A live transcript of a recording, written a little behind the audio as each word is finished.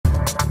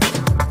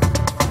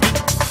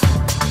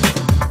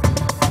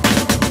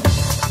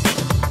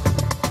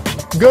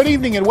Good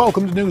evening and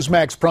welcome to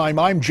Newsmax Prime.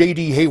 I'm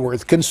J.D.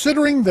 Hayworth.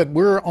 Considering that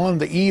we're on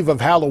the eve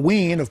of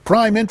Halloween, of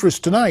prime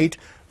interest tonight,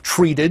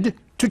 treated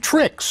to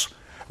tricks.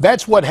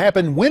 That's what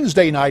happened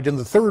Wednesday night in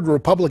the third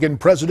Republican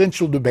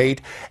presidential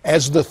debate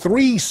as the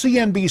three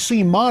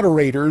CNBC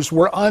moderators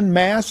were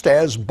unmasked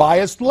as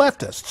biased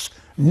leftists,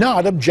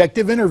 not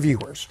objective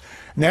interviewers.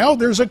 Now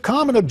there's a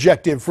common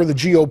objective for the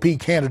GOP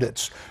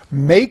candidates: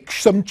 make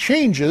some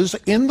changes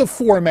in the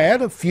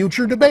format of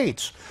future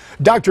debates.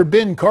 Dr.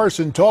 Ben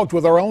Carson talked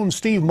with our own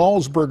Steve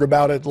Malzberg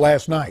about it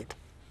last night.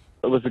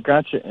 It was a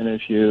gotcha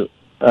interview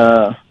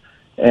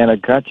and a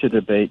gotcha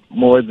debate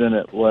more than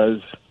it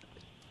was,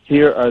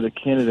 here are the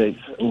candidates.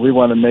 We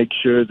want to make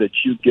sure that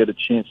you get a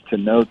chance to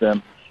know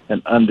them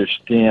and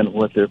understand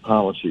what their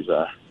policies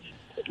are.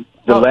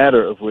 The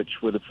latter of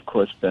which would have, of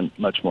course, been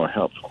much more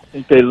helpful. I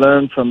think they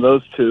learned from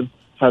those two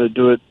how to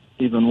do it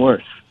even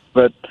worse.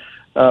 But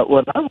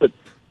what I would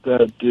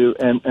do,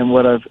 and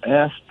what I've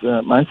asked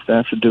my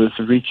staff to do, is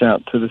to reach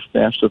out to the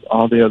staffs of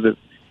all the other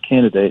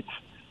candidates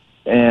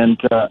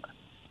and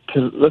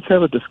let's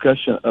have a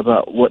discussion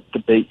about what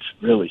debates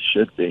really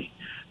should be.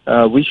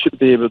 We should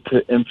be able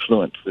to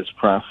influence this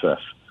process.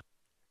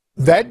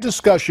 That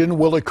discussion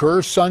will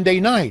occur Sunday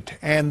night,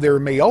 and there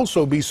may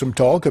also be some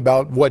talk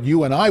about what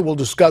you and I will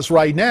discuss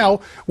right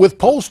now with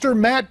pollster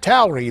Matt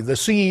Towery, the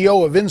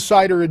CEO of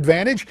Insider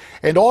Advantage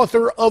and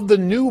author of the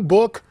new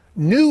book,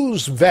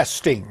 News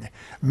Vesting.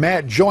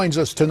 Matt joins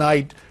us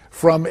tonight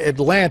from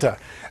Atlanta.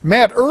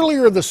 Matt,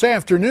 earlier this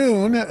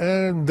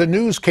afternoon, the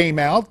news came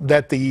out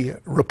that the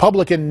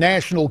Republican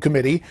National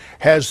Committee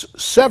has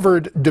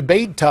severed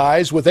debate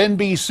ties with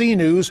NBC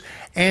News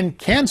and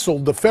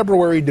canceled the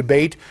February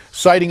debate,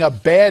 citing a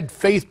bad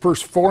faith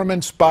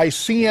performance by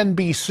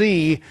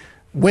CNBC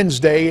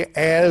Wednesday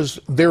as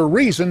their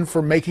reason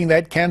for making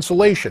that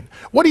cancellation.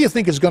 What do you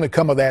think is going to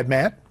come of that,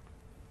 Matt?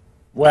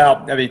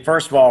 Well, I mean,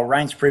 first of all,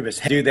 Reince Priebus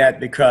had to do that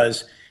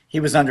because he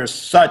was under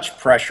such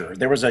pressure.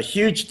 There was a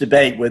huge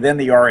debate within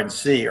the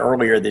RNC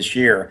earlier this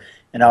year,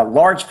 and a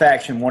large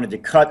faction wanted to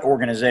cut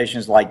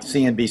organizations like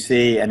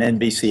CNBC and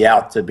NBC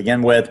out to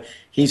begin with.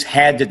 He's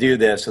had to do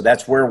this, so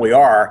that's where we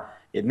are.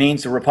 It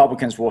means the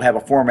Republicans will have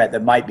a format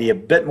that might be a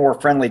bit more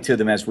friendly to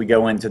them as we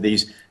go into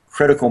these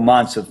critical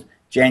months of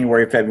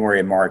January, February,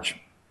 and March.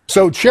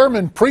 So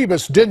Chairman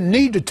Priebus didn't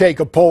need to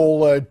take a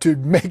poll to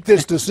make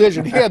this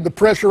decision. He had the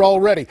pressure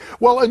already.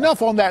 Well,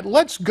 enough on that.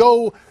 Let's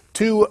go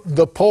to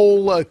the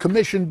poll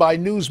commissioned by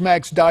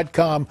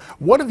Newsmax.com.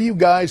 What have you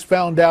guys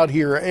found out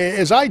here?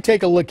 As I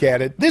take a look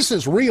at it, this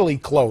is really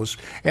close,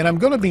 and I'm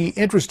going to be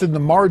interested in the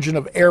margin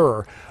of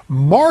error.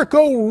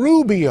 Marco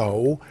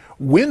Rubio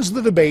wins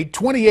the debate,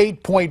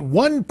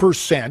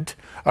 28.1%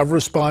 of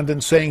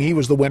respondents saying he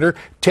was the winner.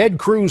 Ted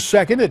Cruz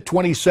second at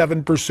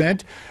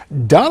 27%.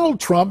 Donald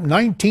Trump,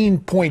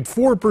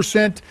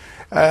 19.4%.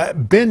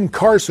 Ben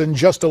Carson,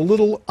 just a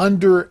little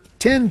under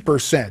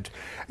 10%.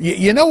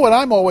 You know what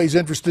I'm always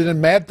interested in,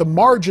 Matt? The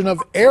margin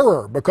of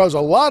error, because a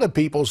lot of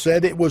people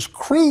said it was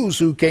Cruz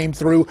who came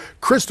through,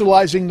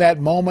 crystallizing that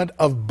moment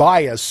of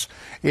bias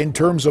in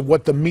terms of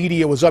what the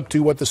media was up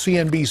to, what the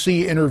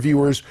CNBC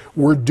interviewers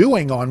were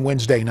doing on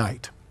Wednesday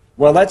night.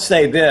 Well, let's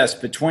say this.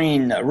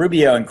 Between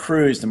Rubio and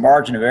Cruz, the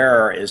margin of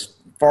error is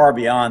far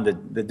beyond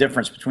the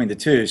difference between the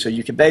two. So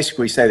you could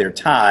basically say they're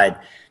tied.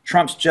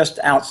 Trump's just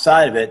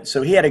outside of it,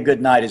 so he had a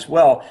good night as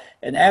well.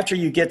 And after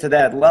you get to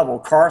that level,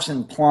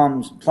 Carson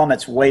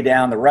plummets way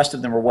down. The rest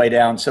of them are way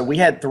down. So we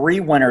had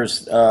three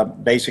winners,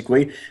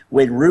 basically,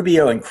 with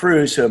Rubio and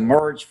Cruz, who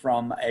emerged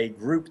from a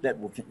group that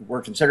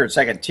were considered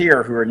second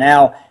tier, who are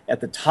now at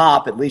the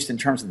top, at least in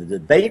terms of the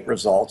debate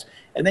results.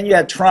 And then you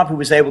had Trump, who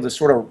was able to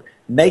sort of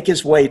make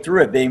his way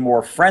through it, being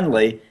more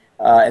friendly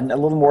and a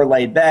little more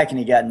laid back, and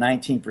he got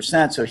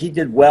 19%. So he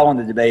did well in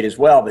the debate as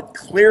well. But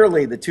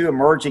clearly the two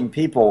emerging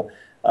people,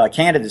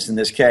 candidates in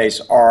this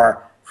case,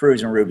 are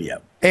Cruz and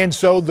Rubio. And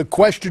so the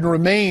question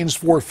remains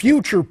for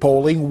future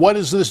polling, what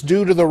does this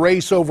do to the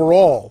race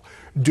overall?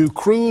 Do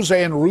Cruz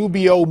and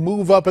Rubio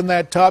move up in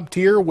that top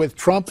tier with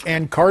Trump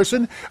and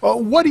Carson?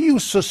 What do you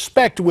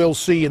suspect we'll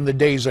see in the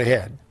days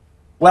ahead?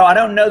 Well, I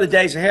don't know the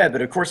days ahead,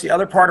 but of course the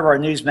other part of our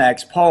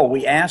Newsmax poll,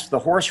 we asked the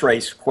horse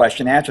race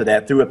question after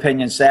that through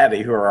Opinion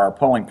Savvy, who are our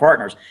polling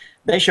partners.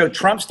 They showed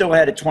Trump still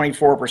had at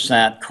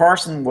 24%,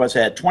 Carson was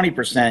at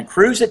 20%,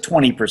 Cruz at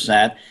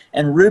 20%,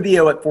 and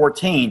Rubio at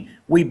 14%.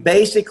 We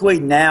basically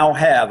now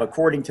have,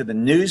 according to the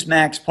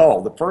Newsmax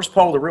poll, the first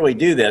poll to really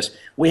do this,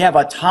 we have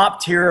a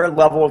top tier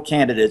level of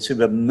candidates who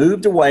have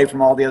moved away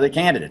from all the other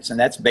candidates, and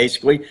that's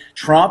basically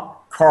Trump,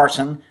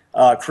 Carson,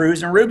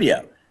 Cruz, and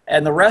Rubio.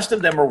 And the rest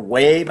of them are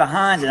way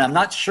behind, and I'm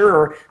not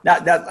sure.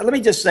 Now let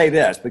me just say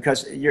this,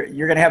 because you're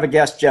going to have a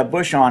guest, Jeb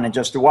Bush, on in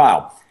just a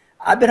while.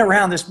 I've been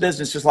around this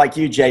business just like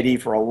you,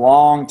 JD, for a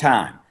long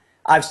time.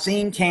 I've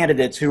seen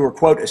candidates who are,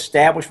 quote,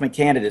 establishment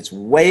candidates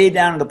way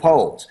down in the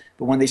polls.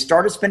 But when they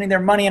started spending their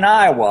money in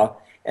Iowa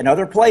and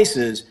other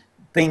places,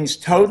 things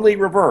totally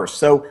reversed.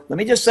 So let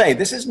me just say,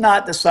 this is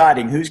not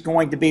deciding who's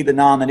going to be the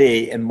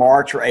nominee in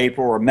March or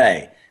April or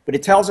May. But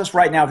it tells us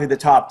right now who the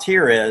top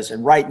tier is.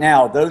 And right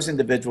now, those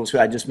individuals who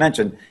I just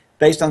mentioned,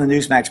 based on the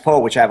Newsmax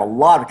poll, which I have a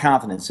lot of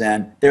confidence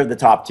in, they're the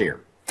top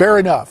tier. Fair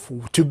enough.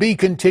 To be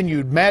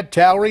continued. Matt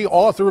Towery,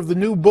 author of the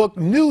new book,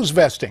 News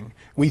Vesting.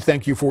 We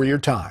thank you for your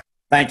time.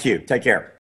 Thank you. Take care.